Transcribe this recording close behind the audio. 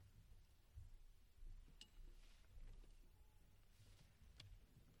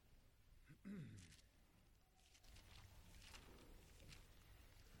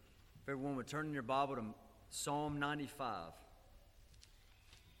Everyone would turn in your Bible to Psalm 95.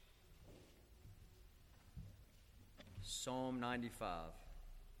 Psalm 95.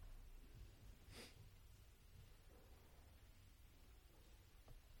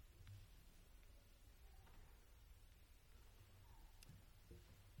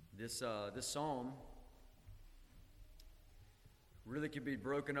 This psalm really could be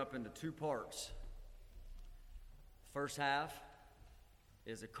broken up into two parts. The first half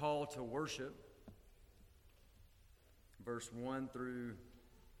is a call to worship, verse 1 through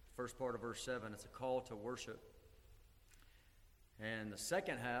first part of verse 7. It's a call to worship. And the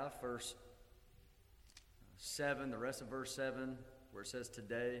second half, verse 7, the rest of verse 7, where it says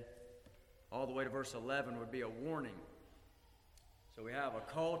today, all the way to verse 11 would be a warning. So we have a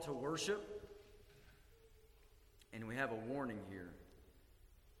call to worship, and we have a warning here.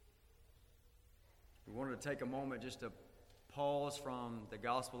 We wanted to take a moment just to pause from the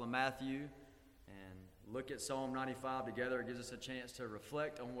Gospel of Matthew and look at Psalm 95 together. It gives us a chance to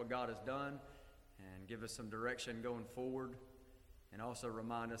reflect on what God has done and give us some direction going forward, and also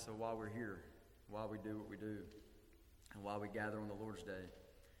remind us of why we're here, why we do what we do, and why we gather on the Lord's Day.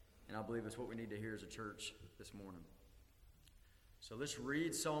 And I believe it's what we need to hear as a church this morning. So let's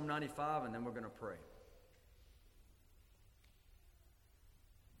read Psalm 95, and then we're going to pray.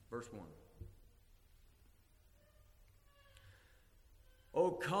 Verse 1.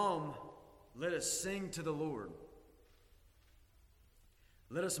 Oh, come, let us sing to the Lord.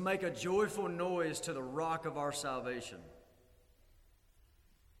 Let us make a joyful noise to the rock of our salvation.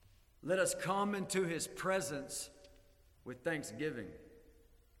 Let us come into his presence with thanksgiving.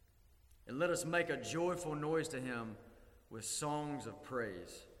 And let us make a joyful noise to him with songs of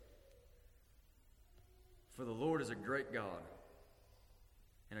praise. For the Lord is a great God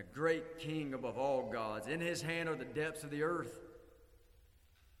and a great King above all gods. In his hand are the depths of the earth.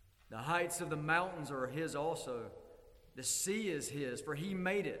 The heights of the mountains are his also. The sea is his, for he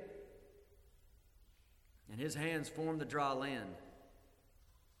made it. And his hands formed the dry land.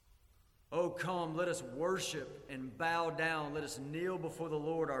 Oh, come, let us worship and bow down. Let us kneel before the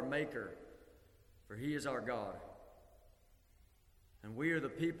Lord our Maker, for he is our God. And we are the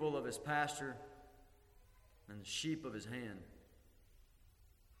people of his pasture and the sheep of his hand.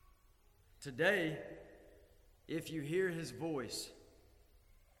 Today, if you hear his voice,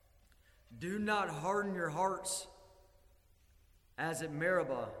 do not harden your hearts as at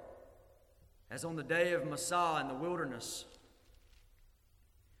Meribah, as on the day of Massah in the wilderness,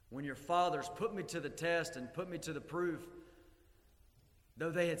 when your fathers put me to the test and put me to the proof,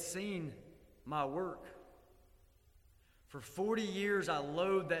 though they had seen my work. For 40 years I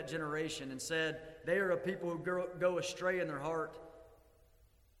loathed that generation and said, they are a people who go astray in their heart,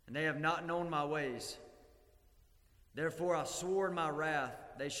 and they have not known my ways. Therefore I swore in my wrath,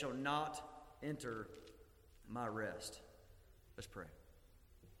 they shall not enter my rest. Let's pray.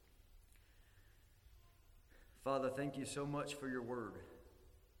 Father, thank you so much for your word.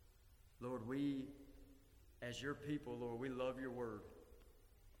 Lord, we, as your people, Lord, we love your word.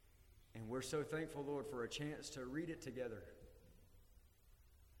 And we're so thankful, Lord, for a chance to read it together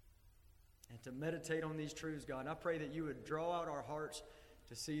and to meditate on these truths, God. And I pray that you would draw out our hearts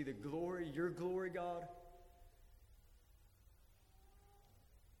to see the glory, your glory, God,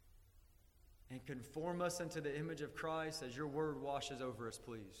 and conform us into the image of Christ as your word washes over us,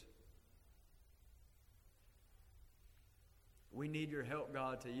 please. We need your help,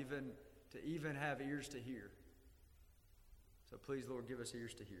 God, to even have ears to hear. So please, Lord, give us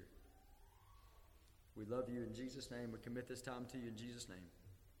ears to hear. We love you in Jesus' name. We commit this time to you in Jesus' name.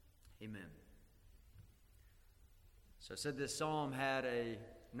 Amen. So I said this psalm had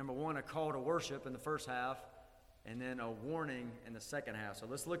number one, a call to worship in the first half, and then a warning in the second half. So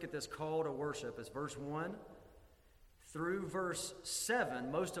let's look at this call to worship. It's verse 1 through verse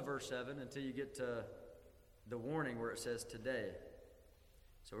 7, most of verse 7, until you get to the warning where it says today.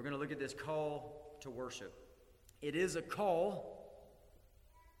 So we're going to look at this call to worship. It is a call.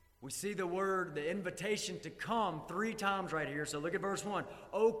 We see the word, the invitation to come 3 times right here. So look at verse 1.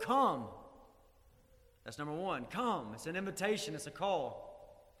 Oh, come. That's number 1. Come. It's an invitation. It's a call.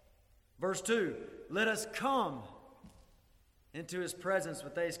 Verse 2. Let us come into his presence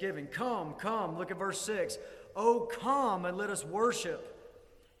with thanksgiving. Come, come. Look at verse 6. Oh, come and let us worship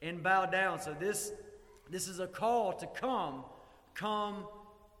and bow down. So this is a call to come. Come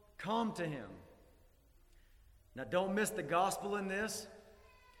to him. Now don't miss the gospel in this.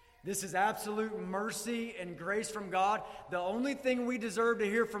 This is absolute mercy and grace from God. The only thing we deserve to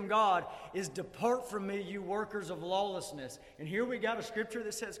hear from God is, depart from me, you workers of lawlessness. And here we got a scripture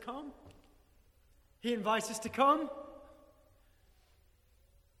that says, come. He invites us to come.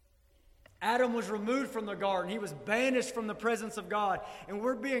 Adam was removed from the garden. He was banished from the presence of God. And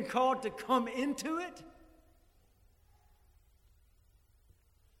we're being called to come into it.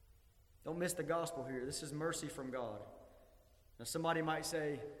 Don't miss the gospel here. This is mercy from God. Now somebody might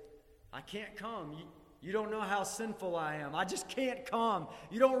say, I can't come. You don't know how sinful I am. I just can't come.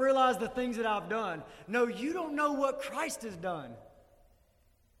 You don't realize the things that I've done. No, you don't know what Christ has done.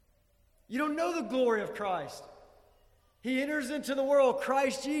 You don't know the glory of Christ. He enters into the world.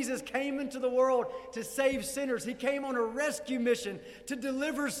 Christ Jesus came into the world to save sinners. He came on a rescue mission to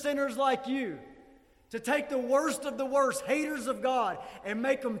deliver sinners like you, to take the worst of the worst, haters of God, and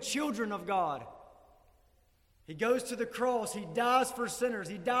make them children of God. He goes to the cross. He dies for sinners.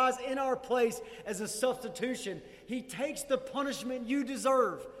 He dies in our place as a substitution. He takes the punishment you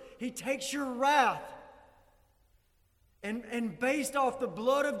deserve. He takes your wrath. And based off the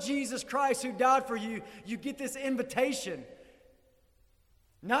blood of Jesus Christ who died for you, you get this invitation.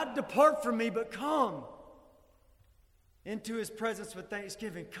 Not depart from me, but come into his presence with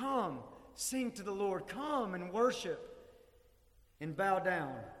thanksgiving. Come, sing to the Lord. Come and worship and bow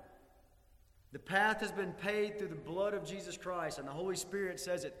down. The path has been paid through the blood of Jesus Christ, and the Holy Spirit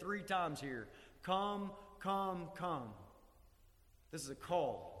says it 3 times here. Come, come, come. This is a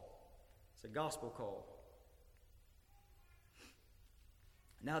call. It's a gospel call.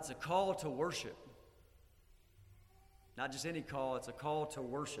 Now it's a call to worship. Not just any call, it's a call to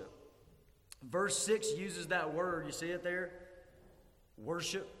worship. Verse 6 uses that word. You see it there?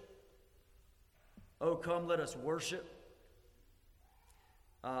 Worship. Oh, come, let us worship.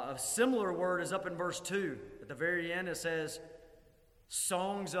 A similar word is up in verse 2. At the very end it says,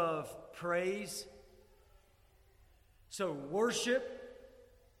 songs of praise. So worship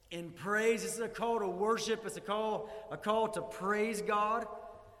and praise. This is a call to worship. It's a call to praise God.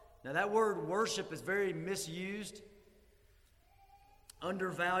 Now that word worship is very misused,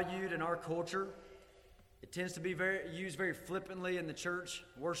 undervalued in our culture. It tends to be used very flippantly in the church,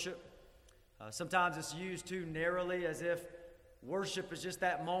 worship. Sometimes it's used too narrowly, as if worship is just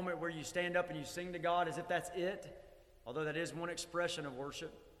that moment where you stand up and you sing to God, as if that's it. Although that is one expression of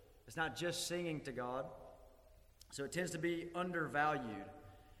worship. It's not just singing to God. So it tends to be undervalued.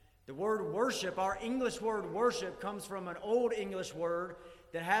 The word worship, our English word worship, comes from an old English word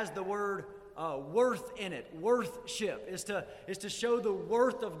that has the word worth in it. Worthship is to show the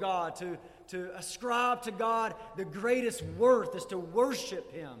worth of God, to ascribe to God the greatest worth, is to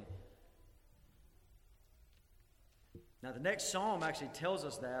worship him. Now the next psalm actually tells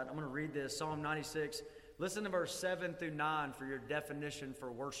us that. I'm going to read this, Psalm 96. Listen to verse 7 through 9 for your definition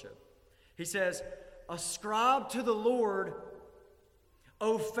for worship. He says, ascribe to the Lord,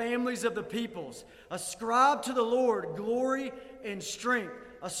 O families of the peoples. Ascribe to the Lord glory and strength.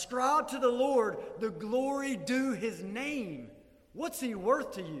 Ascribe to the Lord the glory due his name. What's he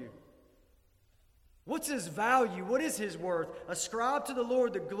worth to you? What's his value? What is his worth? Ascribe to the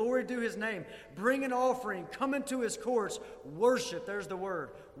Lord the glory due his name. Bring an offering. Come into his courts. Worship. There's the word.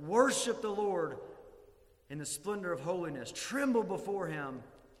 Worship the Lord in the splendor of holiness. Tremble before him,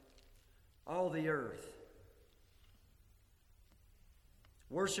 all the earth.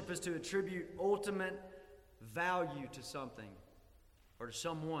 Worship is to attribute ultimate value to something or to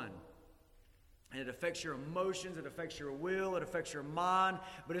someone. And it affects your emotions, it affects your will, it affects your mind,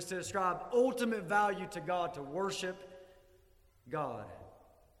 but it's to ascribe ultimate value to God, to worship God.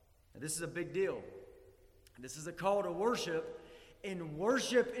 Now, this is a big deal. This is a call to worship, and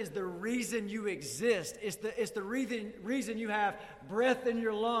worship is the reason you exist. It's the reason you have breath in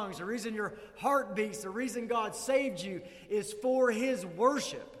your lungs, the reason your heart beats, the reason God saved you is for his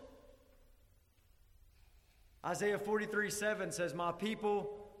worship. Isaiah 43:7 says, my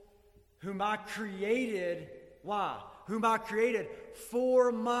people whom I created, why? Whom I created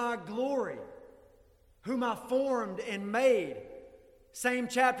for my glory, whom I formed and made. Same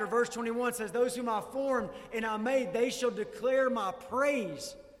chapter, verse 21 says, those whom I formed and I made, they shall declare my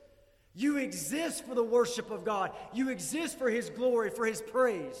praise. You exist for the worship of God. You exist for his glory, for his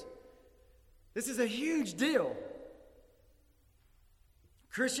praise. This is a huge deal.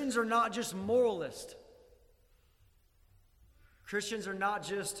 Christians are not just moralists. Christians are not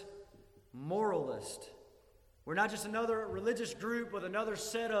just moralist. We're not just another religious group with another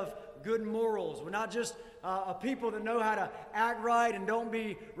set of good morals. We're not just a people that know how to act right and don't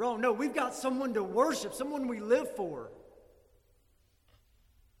be wrong. No, we've got someone to worship, someone we live for.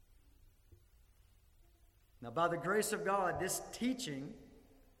 Now, by the grace of God, this teaching,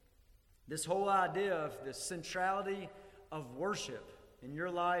 this whole idea of the centrality of worship in your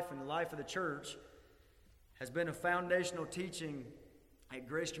life and the life of the church has been a foundational teaching at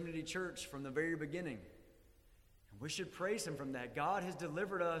Grace Community Church from the very beginning. And we should praise him from that. God has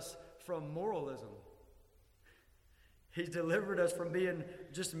delivered us from moralism. He's delivered us from being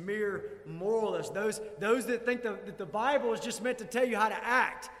just mere moralists. Those that think that the Bible is just meant to tell you how to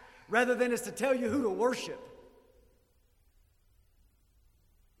act rather than it's to tell you who to worship.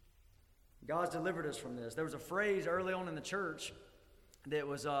 God's delivered us from this. There was a phrase early on in the church that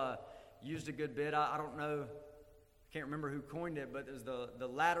was used a good bit. I don't know, I can't remember who coined it, but it was the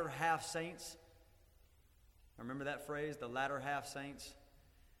latter half saints. I remember that phrase, the latter half saints.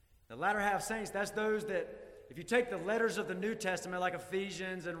 The latter half saints, that's those that, if you take the letters of the New Testament, like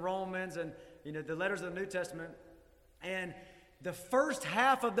Ephesians and Romans and the letters of the New Testament, and the first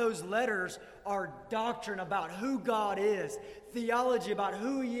half of those letters are doctrine about who God is, theology about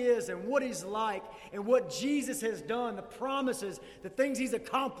who He is and what He's like and what Jesus has done, the promises, the things He's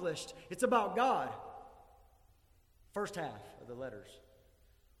accomplished. It's about God. First half of the letters.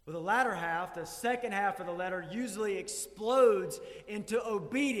 Well, the latter half, the second half of the letter, usually explodes into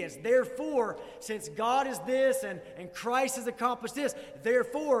obedience. Therefore, since God is this and Christ has accomplished this,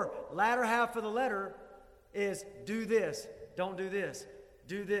 therefore, latter half of the letter is do this, don't do this,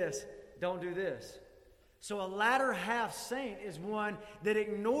 do this, don't do this. So a latter half saint is one that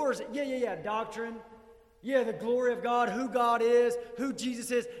ignores it. Yeah, doctrine. Yeah, the glory of God, who God is, who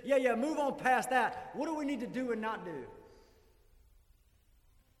Jesus is. Yeah, move on past that. What do we need to do and not do?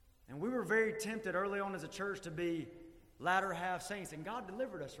 And we were very tempted early on as a church to be latter half saints, and God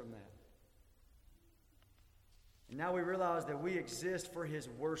delivered us from that. And now we realize that we exist for His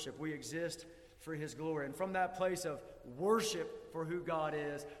worship. We exist for His glory. And from that place of worship for who God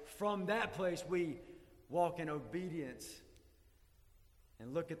is, from that place we walk in obedience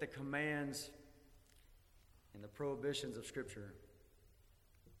and look at the commands and the prohibitions of Scripture.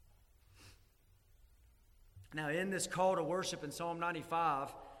 Now, in this call to worship in Psalm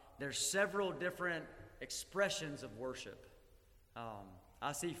 95, there's several different expressions of worship.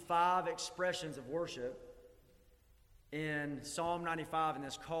 I see 5 expressions of worship in Psalm 95 in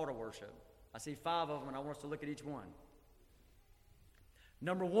this call to worship. I see 5 of them, and I want us to look at each one.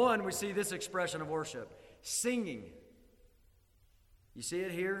 Number 1, we see this expression of worship, singing. You see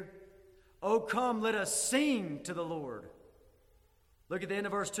it here? Oh, come, let us sing to the Lord. Look at the end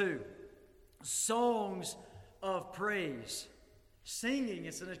of verse 2. Songs of praise. Singing,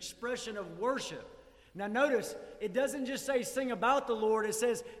 it's an expression of worship. Now notice, it doesn't just say sing about the Lord, it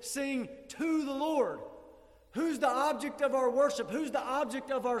says sing to the Lord. Who's the object of our worship? Who's the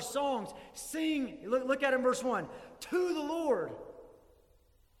object of our songs? Sing, look at it in verse 1, to the Lord.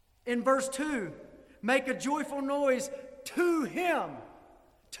 In verse 2, make a joyful noise to Him,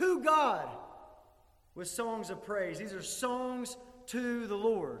 to God, with songs of praise. These are songs to the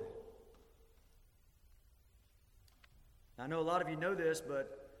Lord. I know a lot of you know this,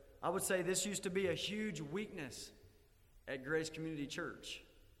 but I would say this used to be a huge weakness at Grace Community Church.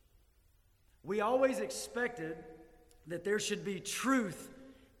 We always expected that there should be truth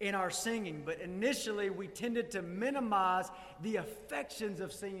in our singing, but initially we tended to minimize the affections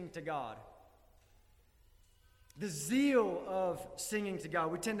of singing to God. The zeal of singing to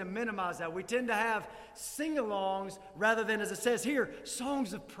God, we tend to minimize that. We tend to have sing-alongs rather than, as it says here,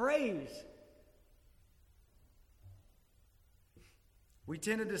 songs of praise. We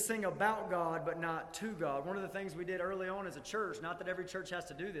tended to sing about God, but not to God. One of the things we did early on as a church, not that every church has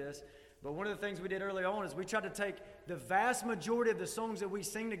to do this, but one of the things we did early on is we tried to take the vast majority of the songs that we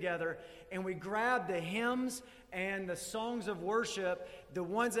sing together and we grabbed the hymns and the songs of worship, the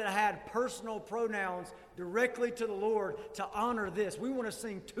ones that had personal pronouns directly to the Lord, to honor this. We want to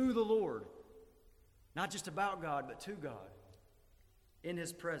sing to the Lord, not just about God, but to God in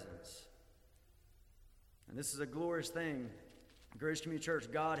His presence. And this is a glorious thing. Grace Community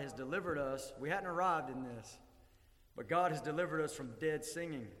Church, God has delivered us. We hadn't arrived in this, but God has delivered us from dead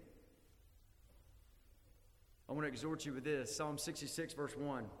singing. I want to exhort you with this. Psalm 66, verse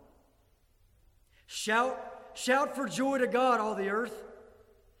 1. Shout for joy to God, all the earth.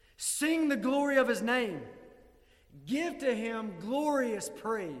 Sing the glory of His name. Give to Him glorious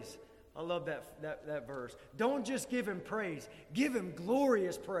praise. I love that verse. Don't just give Him praise. Give Him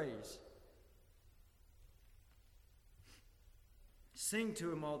glorious praise. Sing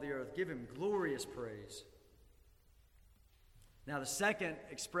to Him, all the earth. Give Him glorious praise. Now, the second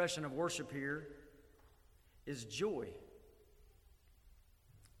expression of worship here is joy.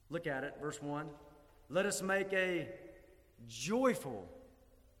 Look at it, verse 1. Let us make a joyful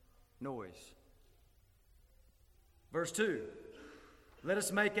noise. Verse 2. Let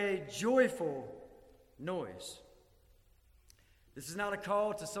us make a joyful noise. This is not a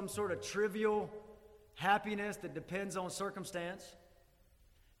call to some sort of trivial happiness that depends on circumstance.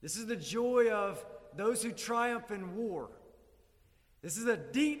 This is the joy of those who triumph in war. This is a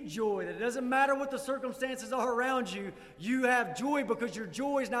deep joy that it doesn't matter what the circumstances are around you. You have joy because your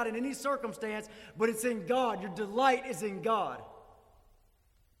joy is not in any circumstance, but it's in God. Your delight is in God.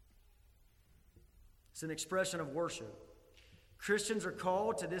 It's an expression of worship. Christians are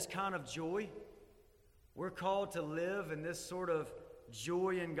called to this kind of joy. We're called to live in this sort of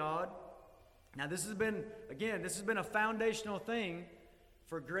joy in God. Now, this has been a foundational thing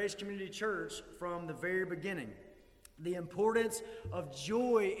for Grace Community Church from the very beginning. The importance of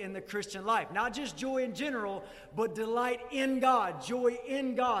joy in the Christian life. Not just joy in general, but delight in God, joy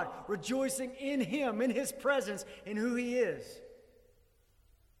in God, rejoicing in Him, in His presence, in who He is.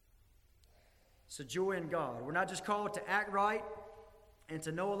 So joy in God. We're not just called to act right and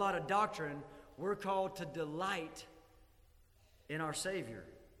to know a lot of doctrine. We're called to delight in our Savior.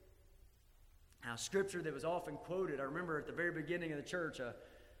 Now, scripture that was often quoted, I remember at the very beginning of the church, a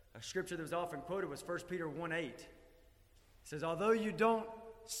scripture that was often quoted was 1 Peter 1:8. It says, although you don't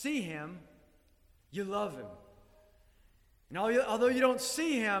see Him, you love Him. And although you don't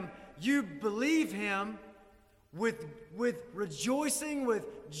see Him, you believe Him with rejoicing,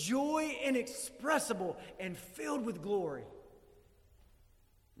 with joy inexpressible and filled with glory.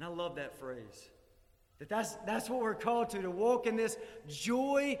 And I love that phrase. That's what we're called to walk in this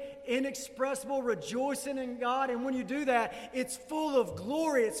joy, inexpressible, rejoicing in God. And when you do that, it's full of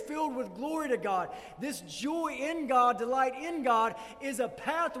glory. It's filled with glory to God. This joy in God, delight in God, is a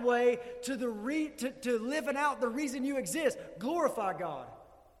pathway to living out the reason you exist. Glorify God.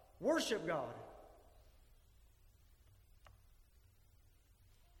 Worship God.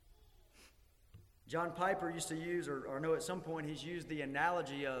 John Piper used to use, or I know at some point he's used the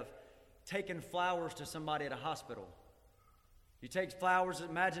analogy of taking flowers to somebody at a hospital. You take flowers,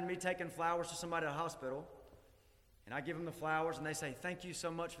 imagine me taking flowers to somebody at a hospital, and I give them the flowers, and they say, thank you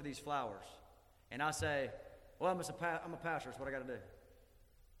so much for these flowers. And I say, well, I'm a pastor, that's what I got to do.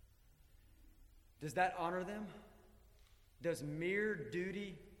 Does that honor them? Does mere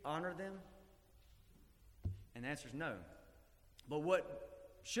duty honor them? And the answer is no. But what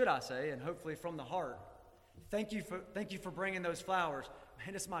should I say, and hopefully from the heart, thank you for bringing those flowers.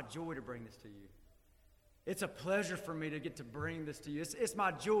 Man, it's my joy to bring this to you. It's a pleasure for me to get to bring this to you. It's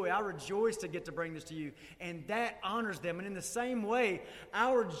my joy. I rejoice to get to bring this to you. And that honors them. And in the same way,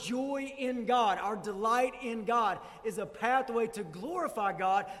 our joy in God, our delight in God, is a pathway to glorify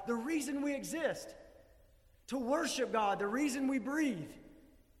God, the reason we exist. To worship God, the reason we breathe.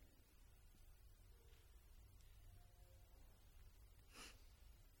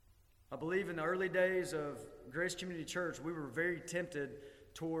 I believe in the early days of Grace Community Church, we were very tempted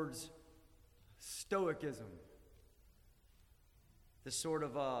towards stoicism. This sort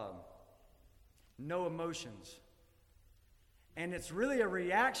of no emotions. And it's really a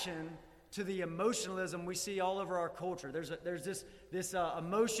reaction to the emotionalism we see all over our culture. There's this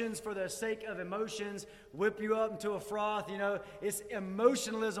emotions for the sake of emotions, whip you up into a froth, It's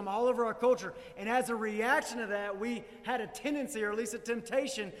emotionalism all over our culture. And as a reaction to that, we had a tendency, or at least a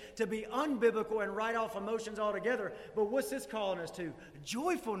temptation, to be unbiblical and write off emotions altogether. But what's this calling us to?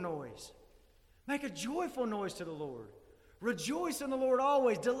 Joyful noise. Make a joyful noise to the Lord. Rejoice in the Lord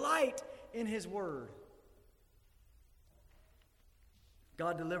always. Delight in His word.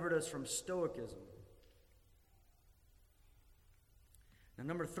 God delivered us from stoicism. Now,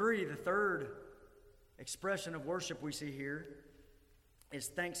 number 3, the third expression of worship we see here is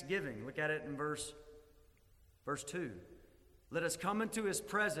thanksgiving. Look at it in verse 2. Let us come into His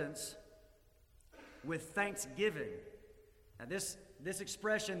presence with thanksgiving. Now, this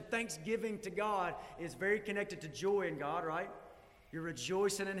expression, thanksgiving to God, is very connected to joy in God, right? You're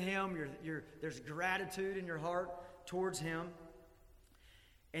rejoicing in Him. There's gratitude in your heart towards Him.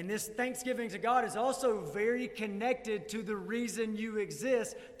 And this thanksgiving to God is also very connected to the reason you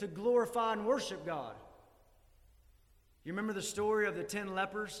exist, to glorify and worship God. You remember the story of the 10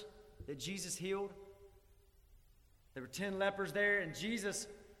 lepers that Jesus healed? There were 10 lepers there, and Jesus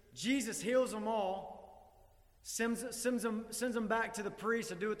heals them all, sends them back to the priest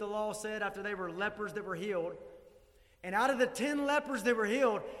to do what the law said after they were lepers that were healed. And out of the 10 lepers that were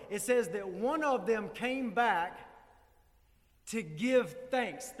healed, it says that one of them came back to give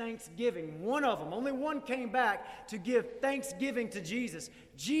thanksgiving. One of them, only one came back to give thanksgiving to Jesus.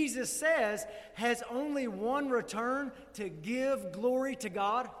 Jesus says, has only one returned to give glory to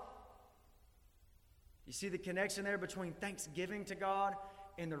God? You see the connection there between thanksgiving to God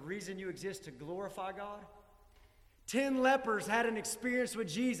and the reason you exist, to glorify God? 10 lepers had an experience with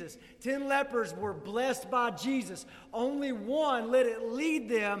Jesus. 10 lepers were blessed by Jesus. Only one let it lead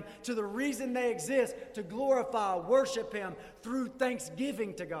them to the reason they exist, to glorify, worship Him through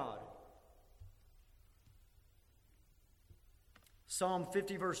thanksgiving to God. Psalm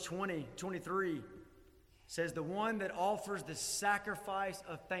 50, verse 23 says, the one that offers the sacrifice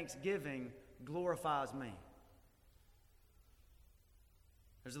of thanksgiving glorifies me.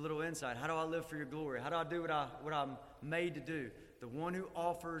 There's a little insight. How do I live for your glory? How do I do what I'm made to do? The one who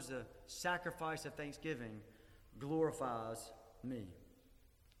offers a sacrifice of thanksgiving glorifies me.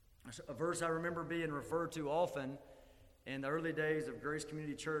 A verse I remember being referred to often in the early days of Grace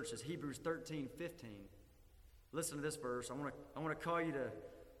Community Church is Hebrews 13:15. Listen to this verse. I want to call you to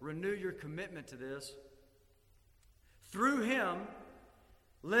renew your commitment to this. Through him,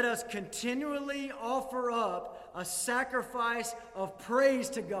 let us continually offer up a sacrifice of praise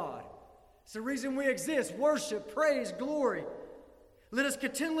to God. It's the reason we exist. Worship, praise, glory. Let us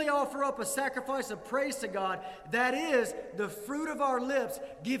continually offer up a sacrifice of praise to God. That is the fruit of our lips,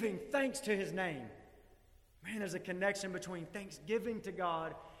 giving thanks to his name. Man, there's a connection between thanksgiving to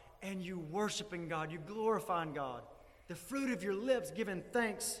God and you worshiping God, you glorifying God. The fruit of your lips, giving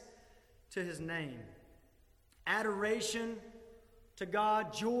thanks to his name. Adoration to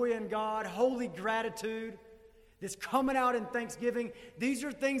God, joy in God, holy gratitude that's coming out in thanksgiving. These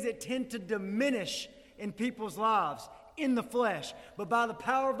are things that tend to diminish in people's lives in the flesh. But by the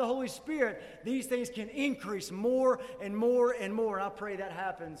power of the Holy Spirit, these things can increase more and more and more. And I pray that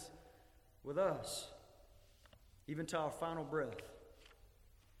happens with us, even to our final breath.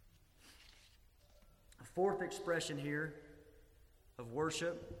 A fourth expression here of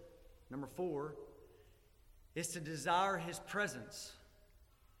worship, number 4, is to desire his presence.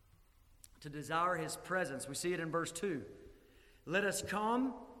 To desire his presence. We see it in verse 2. Let us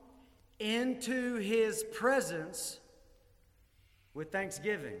come into his presence with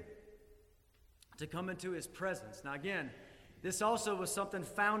thanksgiving. To come into his presence. Now again, this also was something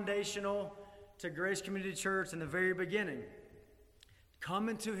foundational to Grace Community Church in the very beginning. Come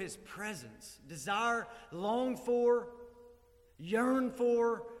into his presence. Desire, long for, yearn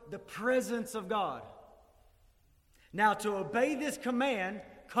for the presence of God. Now, to obey this command,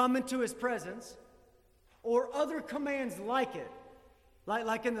 come into his presence, or other commands like it.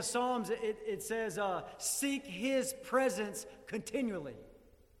 Like in the Psalms, it says, seek his presence continually.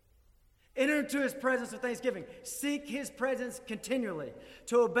 Enter into his presence with thanksgiving. Seek his presence continually.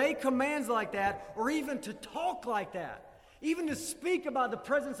 To obey commands like that, or even to talk like that, even to speak about the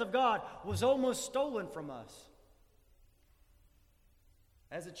presence of God, was almost stolen from us.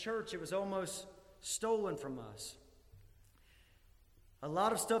 As a church, it was almost stolen from us. A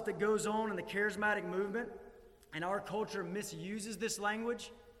lot of stuff that goes on in the charismatic movement and our culture misuses this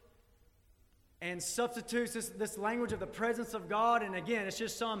language and substitutes this language of the presence of God. And again, it's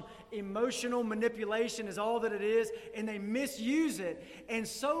just some emotional manipulation is all that it is. And they misuse it. And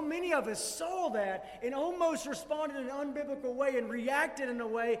so many of us saw that and almost responded in an unbiblical way and reacted in a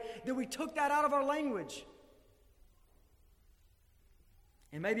way that we took that out of our language.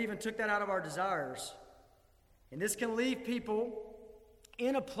 And maybe even took that out of our desires. And this can leave people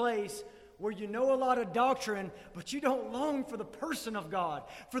in a place where you know a lot of doctrine, but you don't long for the person of God,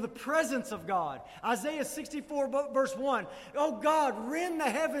 for the presence of God. Isaiah 64 verse 1, oh God, rend the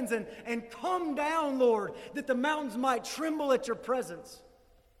heavens and come down, Lord, that the mountains might tremble at your presence.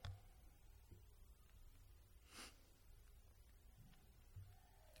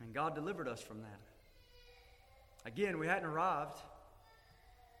 And God delivered us from that. Again, we hadn't arrived,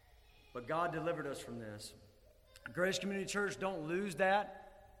 but God delivered us from this. Grace Community Church, don't lose that.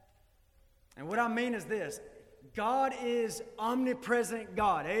 And what I mean is this. God is omnipresent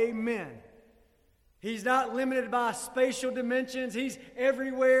God. Amen. He's not limited by spatial dimensions. He's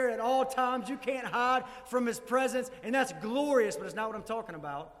everywhere at all times. You can't hide from his presence. And that's glorious, but it's not what I'm talking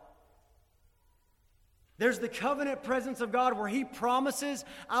about. There's the covenant presence of God where he promises,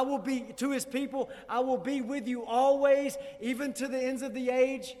 I will be to his people, I will be with you always, even to the ends of the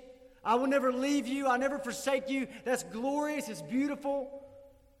age. I will never leave you. I'll never forsake you. That's glorious. It's beautiful.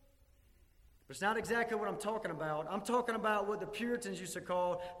 But it's not exactly what I'm talking about. I'm talking about what the Puritans used to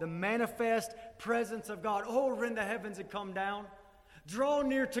call the manifest presence of God. Oh, rend the heavens and come down. Draw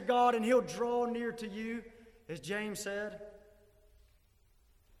near to God and he'll draw near to you, as James said.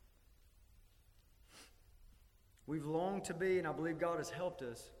 We've longed to be, and I believe God has helped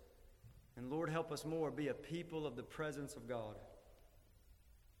us, and Lord help us more, be a people of the presence of God.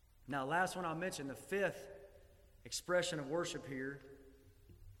 Now, last one I'll mention, the fifth expression of worship here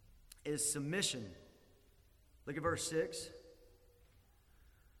is submission. Look at verse 6.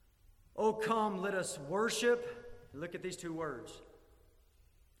 Oh, come, let us worship. Look at these two words.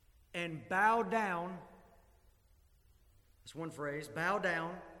 And bow down. That's one phrase. Bow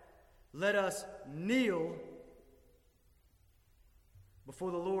down. Let us kneel before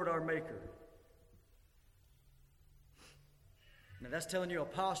the Lord our Maker. Now that's telling you a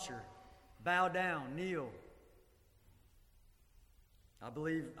posture. Bow down, kneel. I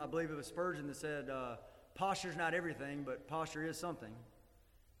believe it was Spurgeon that said, posture's not everything, but posture is something.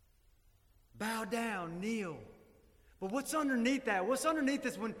 Bow down, kneel. But what's underneath that? What's underneath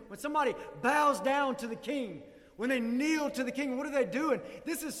this when somebody bows down to the king? When they kneel to the king, what are they doing?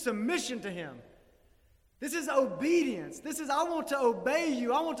 This is submission to him. This is obedience. This is, I want to obey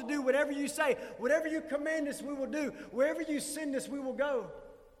you. I want to do whatever you say. Whatever you command us, we will do. Wherever you send us, we will go.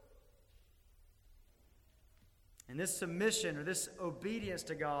 And this submission or this obedience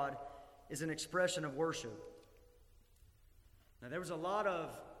to God is an expression of worship. Now, there was a lot of,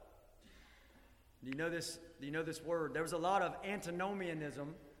 do you know this word? There was a lot of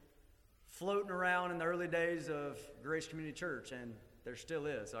antinomianism floating around in the early days of Grace Community Church, and there still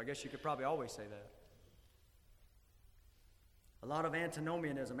is. So I guess you could probably always say that. A lot of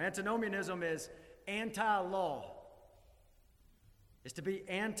antinomianism. Antinomianism is anti-law. It's to be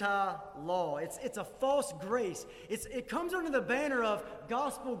anti-law. It's a false grace. It comes under the banner of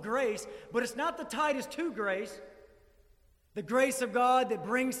gospel grace, but it's not the Titus 2 grace. The grace of God that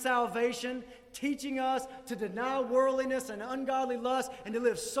brings salvation, teaching us to deny worldliness and ungodly lust and to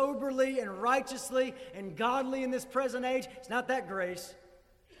live soberly and righteously and godly in this present age. It's not that grace.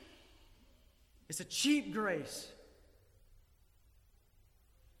 It's a cheap grace.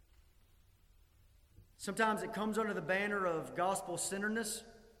 Sometimes it comes under the banner of gospel-centeredness,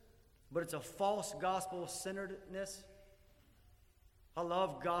 but it's a false gospel-centeredness. I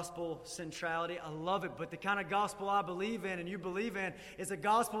love gospel centrality. I love it. But the kind of gospel I believe in and you believe in is a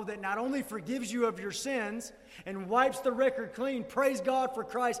gospel that not only forgives you of your sins and wipes the record clean. Praise God for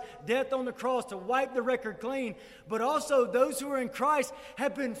Christ's death on the cross to wipe the record clean. But also those who are in Christ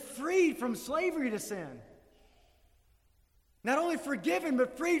have been freed from slavery to sin. Not only forgiven,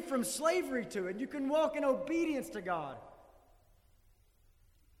 but freed from slavery to it. You can walk in obedience to God.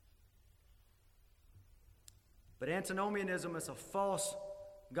 But antinomianism is a false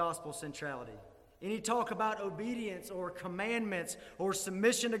gospel centrality. Any talk about obedience or commandments or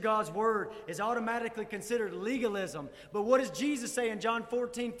submission to God's word is automatically considered legalism. But what does Jesus say in John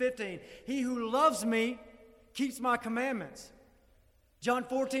 14:15? He who loves me keeps my commandments. John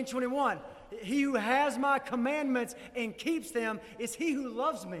 14:21. He who has my commandments and keeps them is he who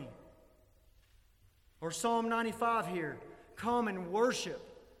loves me. Or Psalm 95 here. Come and worship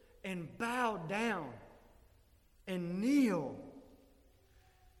and bow down and kneel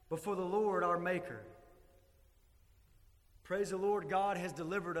before the Lord our Maker. Praise the Lord, God has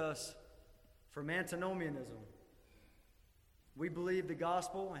delivered us from antinomianism. We believe the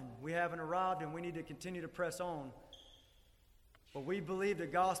gospel and we haven't arrived and we need to continue to press on. But we believe the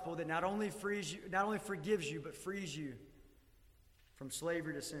gospel that not only forgives you, but frees you from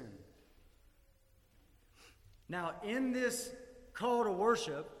slavery to sin. Now, in this call to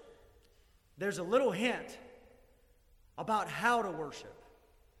worship, there's a little hint about how to worship.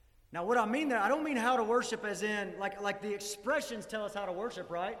 Now, what I mean there, I don't mean how to worship as in, like the expressions tell us how to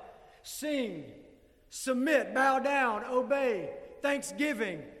worship, right? Sing, submit, bow down, obey,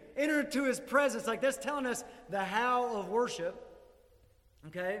 thanksgiving, enter into His presence. Like that's telling us the how of worship.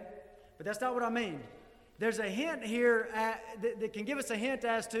 Okay? But that's not what I mean. There's a hint here that can give us a hint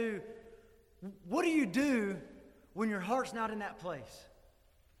as to what do you do when your heart's not in that place?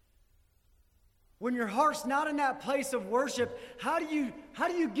 When your heart's not in that place of worship, how do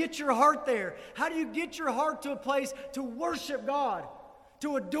you get your heart there? How do you get your heart to a place to worship God,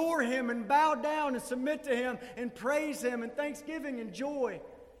 to adore Him and bow down and submit to Him and praise Him and thanksgiving and joy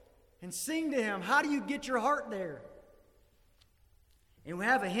and sing to Him? How do you get your heart there? And we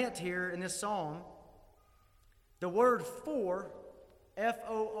have a hint here in this psalm. The word for,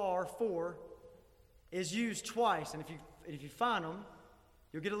 F-O-R, for, is used twice. And if you find them,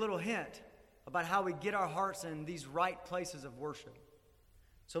 you'll get a little hint about how we get our hearts in these right places of worship.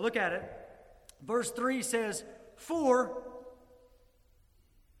 So look at it. Verse 3 says, for.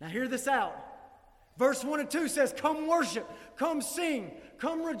 Now hear this out. Verse 1 and 2 says, come worship, come sing,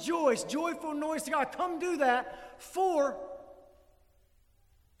 come rejoice, joyful noise to God. Come do that, for.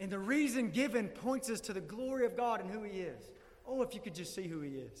 And the reason given points us to the glory of God and who He is. Oh, if you could just see who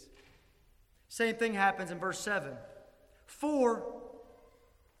He is. Same thing happens in verse 7. For,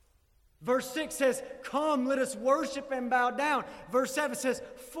 verse 6 says, come, let us worship and bow down. Verse 7 says,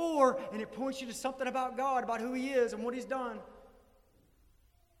 for, and it points you to something about God, about who He is and what He's done.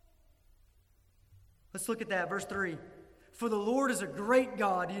 Let's look at that. Verse 3. For the Lord is a great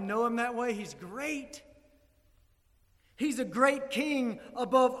God. Do you know Him that way? He's great. He's a great king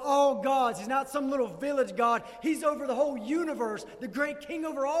above all gods. He's not some little village god. He's over the whole universe, the great king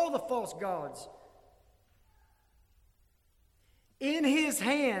over all the false gods. In his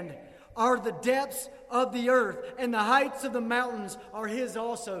hand are the depths of the earth, and the heights of the mountains are his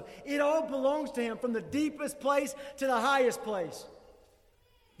also. It all belongs to him, from the deepest place to the highest place.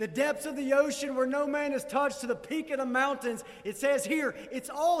 The depths of the ocean where no man has touched, to the peak of the mountains. It says here, it's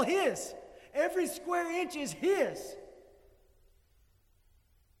all his. Every square inch is his.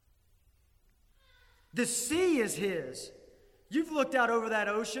 The sea is his. You've looked out over that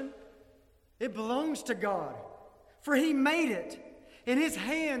ocean. It belongs to God, for he made it. And his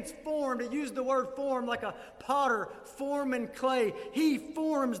hands formed, it used the word form like a potter forming clay. He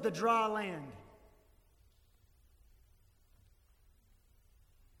forms the dry land.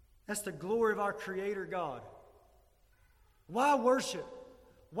 That's the glory of our Creator God. Why worship?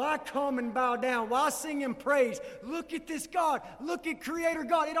 Why come and bow down? Why sing and praise? Look at this God. Look at Creator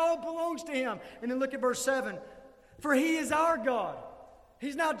God. It all belongs to him. And then look at verse 7. For he is our God.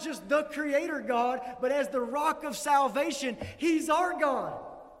 He's not just the Creator God, but as the rock of salvation, he's our God.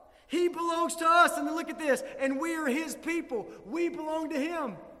 He belongs to us. And then look at this. And we are his people. We belong to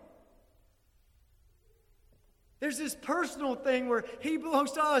him. There's this personal thing where he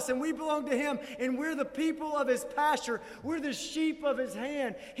belongs to us and we belong to him, and we're the people of his pasture. We're the sheep of his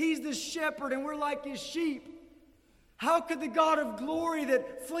hand. He's the shepherd and we're like his sheep. How could the God of glory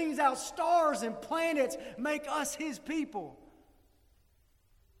that flings out stars and planets make us his people?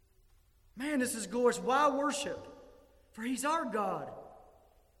 Man, this is glorious. Why worship? For he's our God.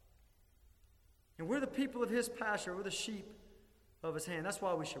 And we're the people of his pasture. We're the sheep of his hand. That's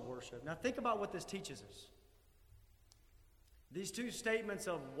why we should worship. Now think about what this teaches us. These two statements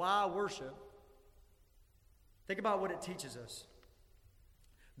of why worship, think about what it teaches us.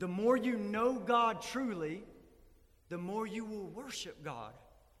 The more you know God truly, the more you will worship God.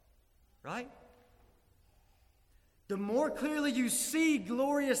 Right? The more clearly you see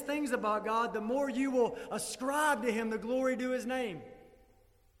glorious things about God, the more you will ascribe to him the glory due his name.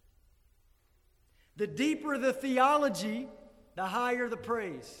 The deeper the theology, the higher the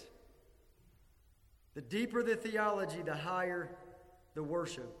praise. The deeper the theology, the higher the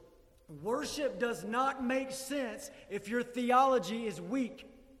worship. Worship does not make sense if your theology is weak.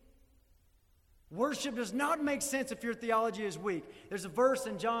 Worship does not make sense if your theology is weak. There's a verse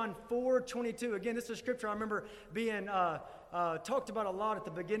in John 4:22. Again, this is a scripture I remember being talked about a lot at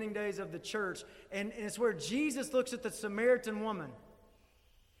the beginning days of the church. And it's where Jesus looks at the Samaritan woman.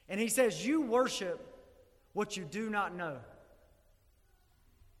 And he says, you worship what you do not know.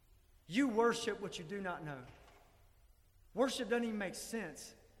 You worship what you do not know. Worship doesn't even make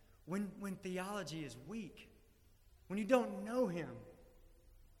sense when theology is weak, when you don't know him.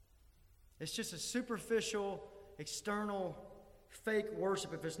 It's just a superficial, external, fake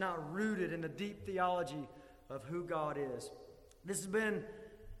worship if it's not rooted in the deep theology of who God is.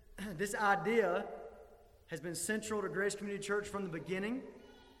 This idea has been central to Grace Community Church from the beginning.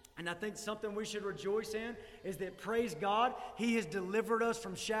 And I think something we should rejoice in is that, praise God, he has delivered us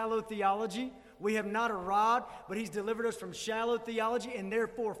from shallow theology. We have not arrived, but he's delivered us from shallow theology and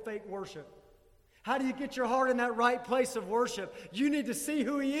therefore fake worship. How do you get your heart in that right place of worship? You need to see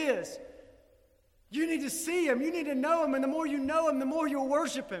who he is. You need to see him. You need to know him. And the more you know him, the more you'll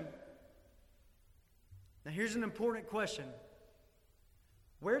worship him. Now here's an important question.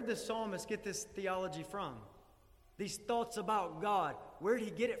 Where did the psalmist get this theology from? These thoughts about God, where did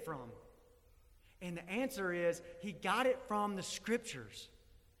he get it from? And the answer is, he got it from the Scriptures.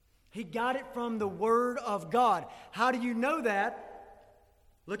 He got it from the Word of God. How do you know that?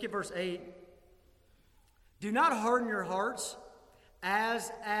 Look at verse 8. Do not harden your hearts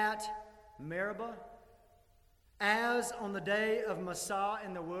as at Meribah, as on the day of Massah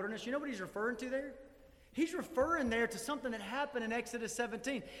in the wilderness. You know what he's referring to there? He's referring there to something that happened in Exodus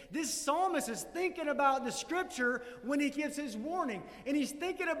 17. This psalmist is thinking about the Scripture when he gives his warning. And he's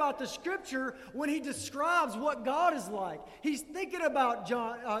thinking about the Scripture when he describes what God is like. He's thinking about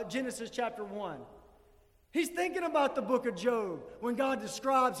Genesis chapter 1. He's thinking about the book of Job when God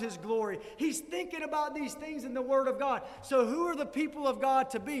describes his glory. He's thinking about these things in the Word of God. So who are the people of God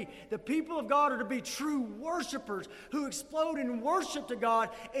to be? The people of God are to be true worshipers who explode in worship to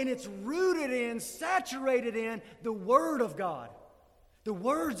God, and it's rooted in, saturated in the Word of God, the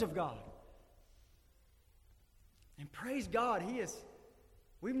words of God. And praise God,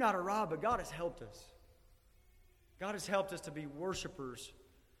 we've not arrived, but God has helped us. God has helped us to be worshipers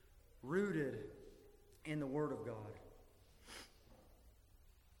rooted in the Word of God.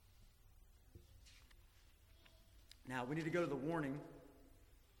 Now, we need to go to the warning.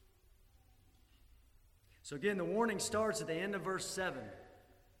 So again, the warning starts at the end of verse 7,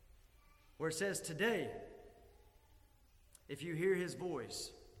 where it says, today, if you hear his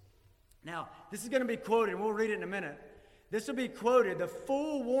voice. Now, this is going to be quoted, and we'll read it in a minute. This will be quoted, the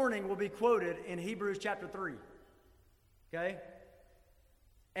full warning will be quoted in Hebrews chapter 3. Okay?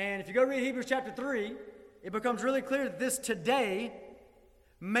 And if you go read Hebrews chapter 3, it becomes really clear that this today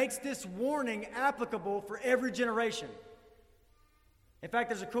makes this warning applicable for every generation. In fact,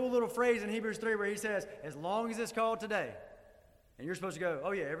 there's a cool little phrase in Hebrews 3 where he says, as long as it's called today. And you're supposed to go,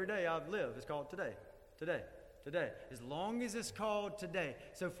 oh yeah, every day I live, it's called today, today, today. As long as it's called today.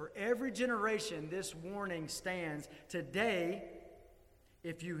 So for every generation, this warning stands. Today,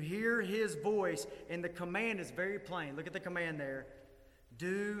 if you hear his voice, and the command is very plain. Look at the command there.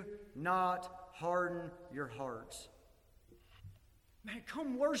 Do not harden your hearts. Man,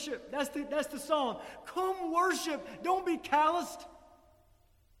 come worship. That's the song. Come worship. Don't be calloused.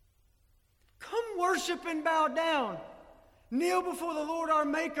 Come worship and bow down. Kneel before the Lord our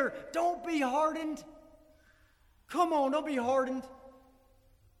Maker. Don't be hardened. Come on, don't be hardened.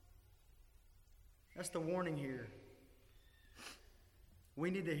 That's the warning here. We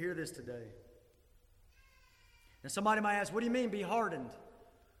need to hear this today. Now somebody might ask, what do you mean be hardened?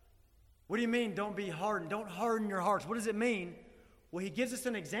 What do you mean don't be hardened? Don't harden your hearts. What does it mean? Well, he gives us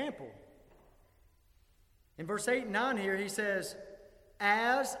an example. In verse 8 and 9 here, he says,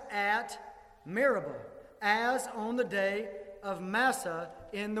 as at Meribah, as on the day of Massah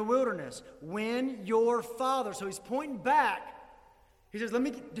in the wilderness, when your father, so he's pointing back. He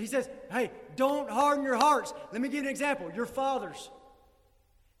says, hey, don't harden your hearts. Let me give you an example. Your fathers,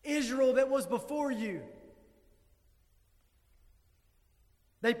 Israel that was before you,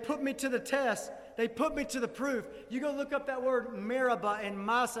 they put me to the test. They put me to the proof. You go look up that word Meribah and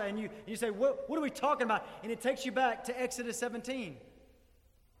Massah, and you say, what are we talking about? And it takes you back to Exodus 17.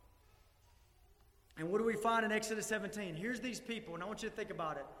 And what do we find in Exodus 17? Here's these people, and I want you to think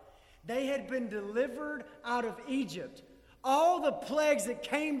about it. They had been delivered out of Egypt. All the plagues that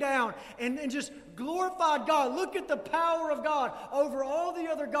came down and just glorified God. Look at the power of God over all the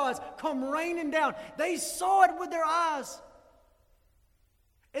other gods come raining down. They saw it with their eyes.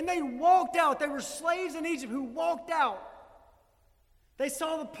 And they walked out. They were slaves in Egypt who walked out. They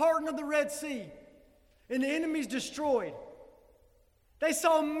saw the parting of the Red Sea and the enemies destroyed. They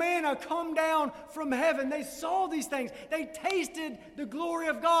saw manna come down from heaven. They saw these things. They tasted the glory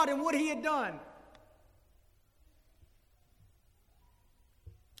of God and what he had done.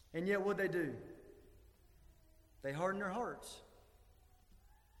 And yet what did they do? They hardened their hearts.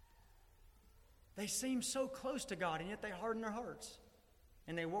 They seemed so close to God, and yet they hardened their hearts.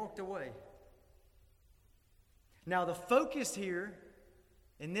 And they walked away. Now the focus here,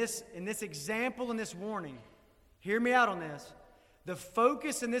 in this example and this warning, hear me out on this. The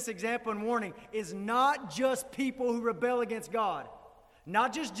focus in this example and warning is not just people who rebel against God.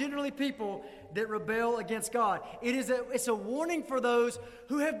 Not just generally people that rebel against God. It's a warning for those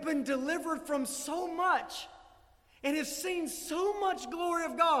who have been delivered from so much and have seen so much glory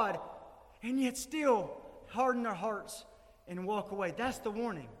of God and yet still harden their hearts and walk away. That's the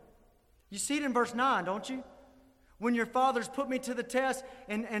warning. You see it in verse 9, don't you? When your fathers put me to the test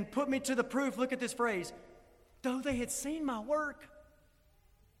and put me to the proof, look at this phrase. Though they had seen my work,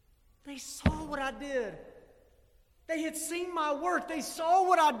 they saw what I did. They had seen my work. They saw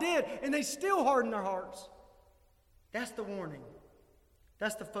what I did, and they still hardened their hearts. That's the warning.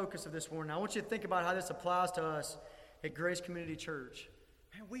 That's the focus of this warning. I want you to think about how this applies to us at Grace Community Church.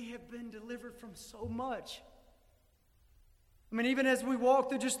 Man, we have been delivered from so much. I mean, even as we walk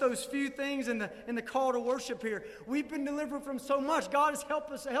through just those few things in the call to worship here, we've been delivered from so much. God has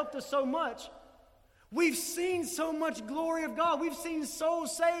helped us so much. We've seen so much glory of God. We've seen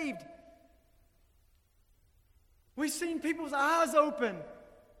souls saved. We've seen people's eyes open.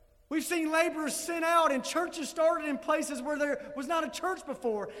 We've seen laborers sent out and churches started in places where there was not a church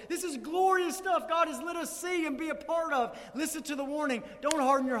before. This is glorious stuff God has let us see and be a part of. Listen to the warning. Don't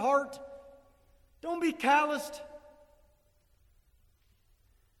harden your heart. Don't be calloused.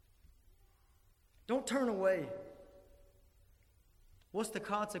 Don't turn away. What's the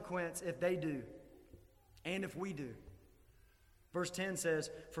consequence if they do? And if we do? Verse 10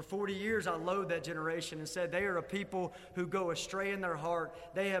 says, for 40 years I loathed that generation and said, they are a people who go astray in their heart.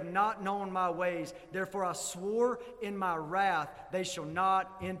 They have not known my ways. Therefore I swore in my wrath, they shall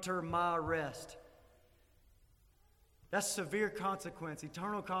not enter my rest. That's severe consequence,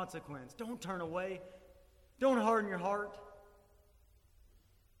 eternal consequence. Don't turn away. Don't harden your heart.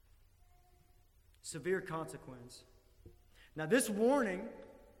 Severe consequence. Now this warning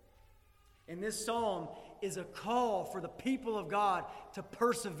in this psalm is a call for the people of God to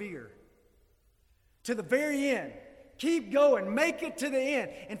persevere to the very end. Keep going. Make it to the end.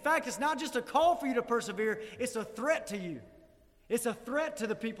 In fact, it's not just a call for you to persevere. It's a threat to you. It's a threat to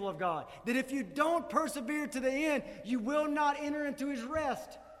the people of God that if you don't persevere to the end, you will not enter into His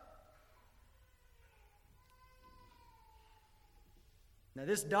rest. Now,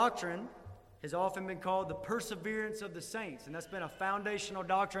 this doctrine has often been called the perseverance of the saints, and that's been a foundational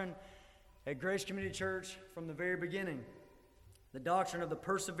doctrine at Grace Community Church from the very beginning. The doctrine of the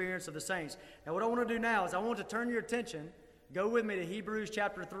perseverance of the saints. Now, what I want to do now is I want to turn your attention, go with me to Hebrews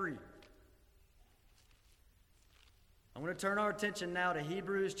chapter 3. I want to turn our attention now to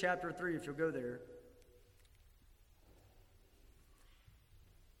Hebrews chapter 3, if you'll go there.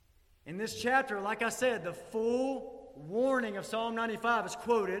 In this chapter, like I said, the full warning of Psalm 95 is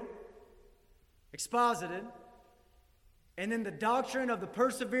quoted, exposited, and then the doctrine of the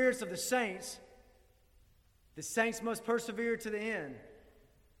perseverance of the saints must persevere to the end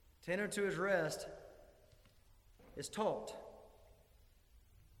to enter into His rest, is taught.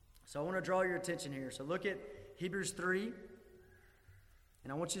 So I want to draw your attention here. So look at Hebrews 3,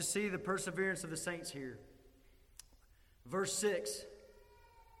 and I want you to see the perseverance of the saints here. Verse 6.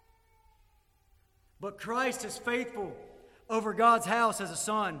 But Christ is faithful over God's house as a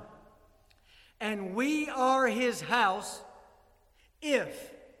son, and we are His house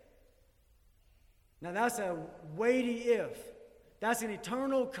if. Now that's a weighty if. That's an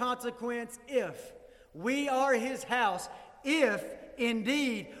eternal consequence if. We are His house if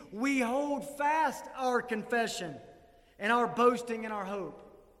indeed we hold fast our confession and our boasting and our hope.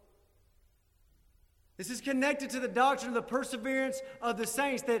 This is connected to the doctrine of the perseverance of the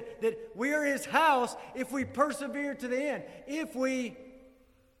saints, that we are His house if we persevere to the end, if we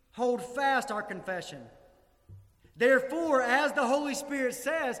hold fast our confession. Therefore, as the Holy Spirit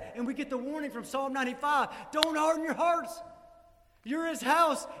says, and we get the warning from Psalm 95, don't harden your hearts. You're His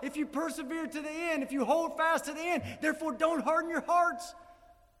house if you persevere to the end, if you hold fast to the end. Therefore, don't harden your hearts.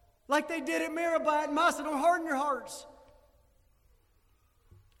 Like they did at Meribah and Massah, don't harden your hearts.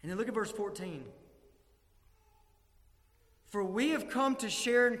 And then look at verse 14. For we have come to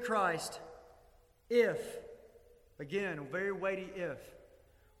share in Christ if, again, a very weighty if.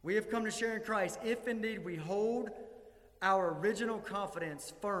 We have come to share in Christ if indeed we hold our original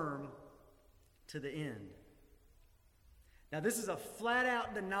confidence firm to the end. Now, this is a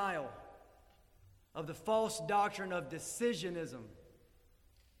flat-out denial of the false doctrine of decisionism.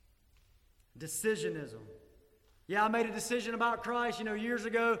 Decisionism. Yeah, I made a decision about Christ, years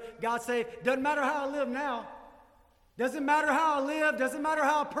ago. God said, doesn't matter how I live now. Doesn't matter how I live. Doesn't matter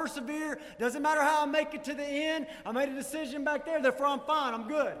how I persevere. Doesn't matter how I make it to the end. I made a decision back there, therefore I'm fine. I'm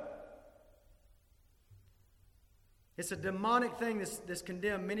good. It's a demonic thing that's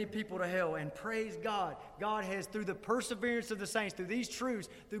condemned many people to hell. And praise God, God has, through the perseverance of the saints, through these truths,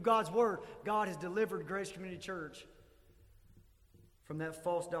 through God's Word, God has delivered Grace Community Church from that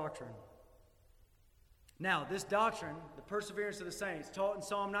false doctrine. Now, this doctrine, the perseverance of the saints, taught in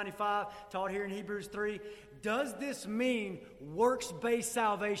Psalm 95, taught here in Hebrews 3, does this mean works-based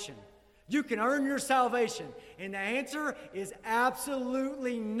salvation? You can earn your salvation. And the answer is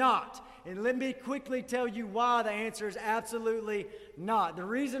absolutely not. And let me quickly tell you why the answer is absolutely not. The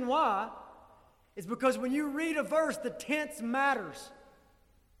reason why is because when you read a verse, the tense matters.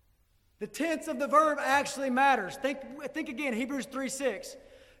 The tense of the verb actually matters. Think again, Hebrews 3:6.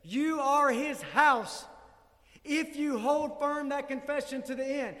 You are His house if you hold firm that confession to the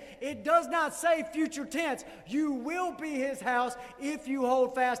end. It does not say future tense. You will be His house if you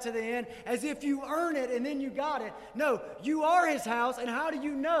hold fast to the end, as if you earn it and then you got it. No, you are His house, and how do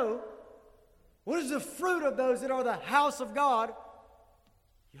you know? What is the fruit of those that are the house of God?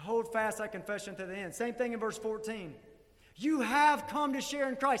 You hold fast that confession to the end. Same thing in verse 14. You have come to share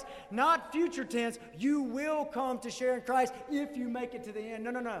in Christ. Not future tense. You will come to share in Christ if you make it to the end.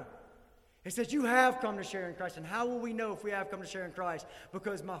 No. It says you have come to share in Christ. And how will we know if we have come to share in Christ?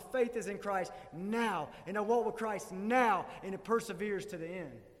 Because my faith is in Christ now. And I walk with Christ now. And it perseveres to the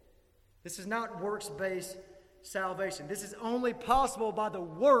end. This is not works-based salvation. This is only possible by the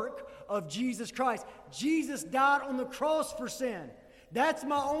work of Jesus Christ. Jesus died on the cross for sin. That's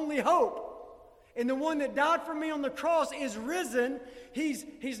my only hope. And the one that died for me on the cross is risen. He's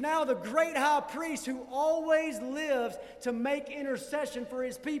now the great high priest who always lives to make intercession for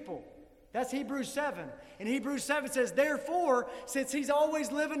His people. That's Hebrews 7. And Hebrews 7 says, therefore, since He's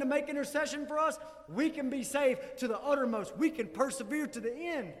always living to make intercession for us, we can be saved to the uttermost. We can persevere to the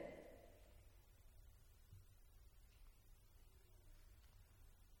end.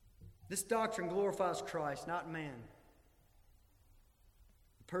 This doctrine glorifies Christ, not man.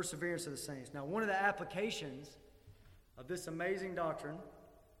 The perseverance of the saints. Now, one of the applications of this amazing doctrine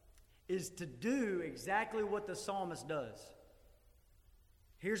is to do exactly what the psalmist does.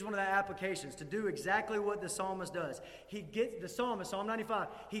 Here's one of the applications to do exactly what the psalmist does. The psalmist, Psalm 95,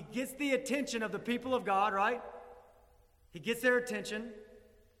 he gets the attention of the people of God, right? He gets their attention.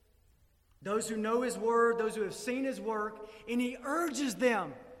 Those who know his word, those who have seen his work, and he urges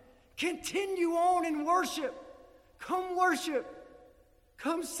them, continue on in worship. Come worship.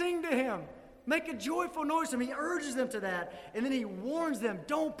 Come sing to him. Make a joyful noise to him. He urges them to that, and then he warns them,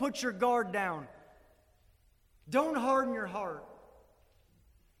 don't put your guard down. Don't harden your heart,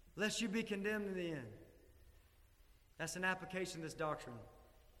 lest you be condemned in the end. That's an application of this doctrine.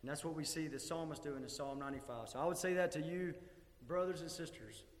 And that's what we see the psalmist doing in Psalm 95. So I would say that to you, brothers and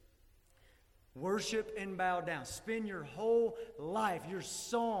sisters. Worship and bow down. Spend your whole life, your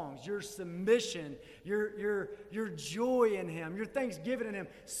songs, your submission, your joy in him, your thanksgiving in him.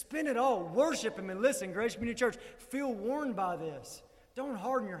 Spend it all. Worship him. And listen, Grace Community Church, feel warned by this. Don't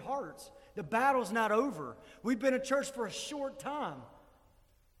harden your hearts. The battle's not over. We've been in church for a short time.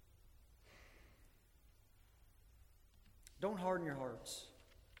 Don't harden your hearts.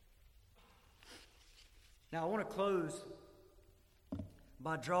 Now, I want to close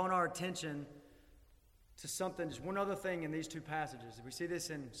by drawing our attention to something, just one other thing in these two passages. We see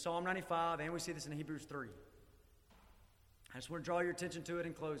this in Psalm 95 and we see this in Hebrews 3. I just want to draw your attention to it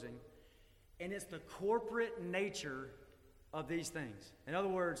in closing. And it's the corporate nature of these things. In other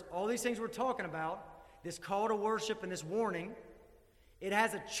words, all these things we're talking about, this call to worship and this warning, it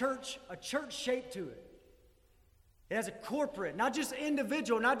has a church shape to it. It has a corporate, not just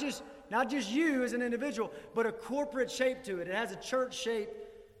individual, not just you as an individual, but a corporate shape to it. It has a church shape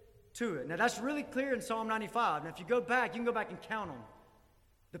to it. Now that's really clear in Psalm 95. Now if you go back, you can go back and count them.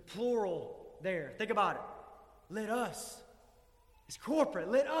 The plural there. Think about it. Let us. It's corporate.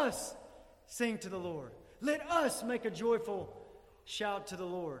 Let us sing to the Lord. Let us make a joyful shout to the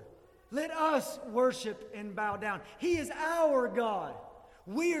Lord. Let us worship and bow down. He is our God.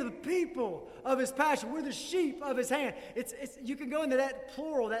 We are the people of his passion. We're the sheep of his hand. You can go into that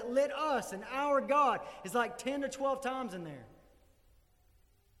plural, that let us, and our God is like 10 to 12 times in there.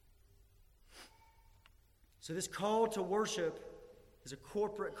 So this call to worship is a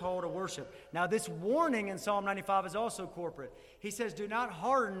corporate call to worship. Now this warning in Psalm 95 is also corporate. He says, do not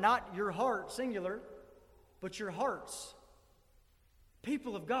harden, not your heart, singular, but your hearts.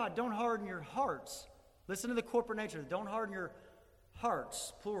 People of God, don't harden your hearts. Listen to the corporate nature. Don't harden your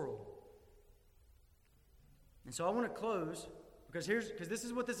hearts, plural. And so I want to close because this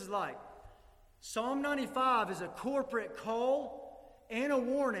is what this is like. Psalm 95 is a corporate call and a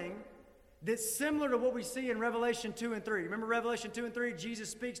warning that's similar to what we see in Revelation 2 and 3. Remember Revelation 2 and 3? Jesus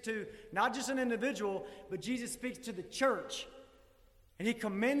speaks to not just an individual, but Jesus speaks to the church. And he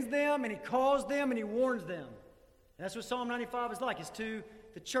commends them, and he calls them, and he warns them. And that's what Psalm 95 is like. It's to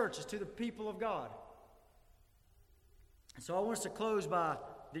the church. It's to the people of God. And so I want us to close by,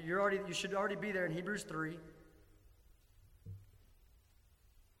 you should already be there in Hebrews 3.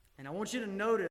 And I want you to notice